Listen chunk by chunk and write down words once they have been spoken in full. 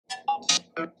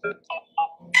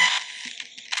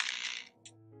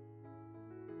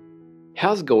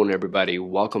How's it going, everybody?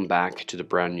 Welcome back to the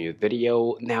brand new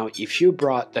video. Now, if you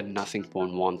brought the Nothing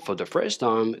Phone 1 for the first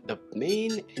time, the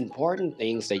main important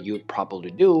things that you'd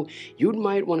probably do, you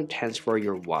might want to transfer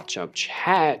your WhatsApp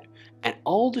chat and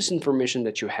all this information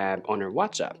that you have on your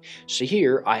WhatsApp. So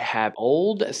here I have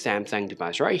old Samsung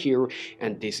device right here,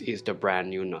 and this is the brand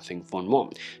new Nothing Phone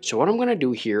 1. So what I'm gonna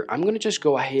do here, I'm gonna just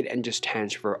go ahead and just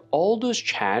transfer all those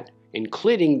chat,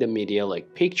 including the media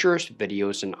like pictures,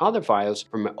 videos, and other files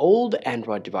from my old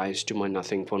Android device to my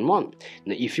Nothing Phone 1.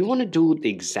 Now, if you want to do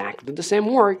exactly the same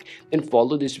work, then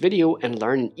follow this video and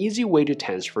learn an easy way to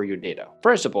transfer your data.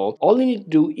 First of all you need to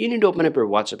do, you need to open up your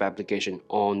WhatsApp application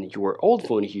on your old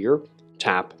phone here,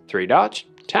 tap three dots,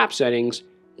 tap settings,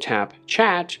 tap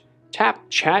chat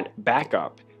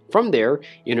backup. From there,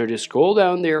 you need to scroll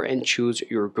down there and choose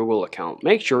your Google account.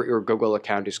 Make sure your Google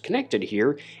account is connected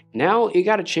here. Now you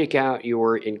gotta check out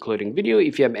your including video.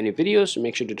 If you have any videos,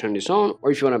 make sure to turn this on. Or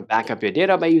if you want to back up your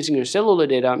data by using your cellular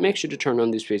data, make sure to turn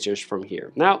on these features from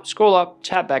here. Now scroll up,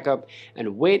 tap backup,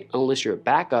 and wait unless your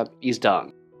backup is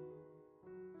done.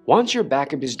 Once your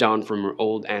backup is done from your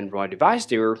old Android device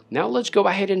there, now let's go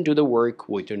ahead and do the work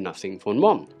with your Nothing Phone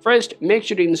 1. First, make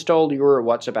sure to install your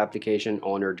WhatsApp application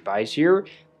on your device here.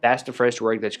 That's the first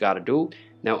work that you gotta do.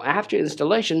 Now after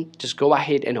installation, just go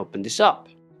ahead and open this up.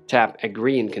 Tap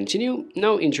agree and continue.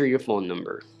 Now enter your phone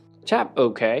number. Tap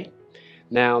OK.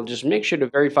 Now just make sure to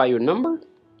verify your number.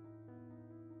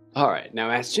 Alright, now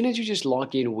as soon as you just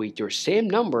log in with your same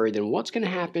number, then what's going to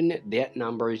happen, that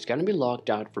number is going to be logged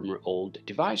out from your old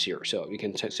device here. So you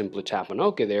can simply tap on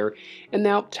OK there, and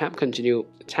now tap continue,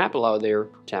 tap allow there,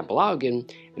 tap allow again,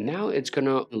 and now it's going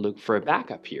to look for a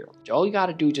backup here. So all you got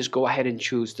to do is just go ahead and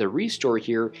choose the restore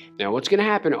here. Now what's going to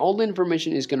happen, all the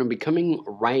information is going to be coming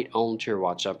right onto your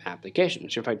WhatsApp application.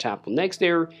 So if I tap on next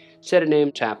there, set a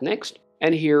name, tap next.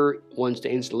 And here, once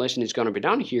the installation is going to be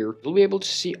done here, you'll be able to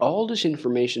see all this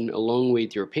information along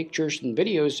with your pictures and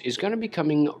videos is going to be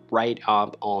coming right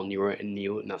up on your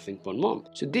new Nothing Phone 1.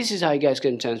 So this is how you guys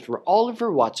can transfer all of your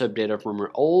WhatsApp data from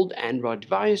your old Android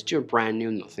device to your brand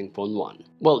new Nothing Phone 1.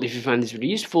 Well, if you find this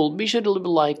video useful, be sure to leave a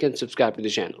like and subscribe to the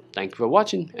channel. Thank you for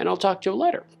watching, and I'll talk to you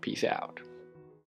later. Peace out.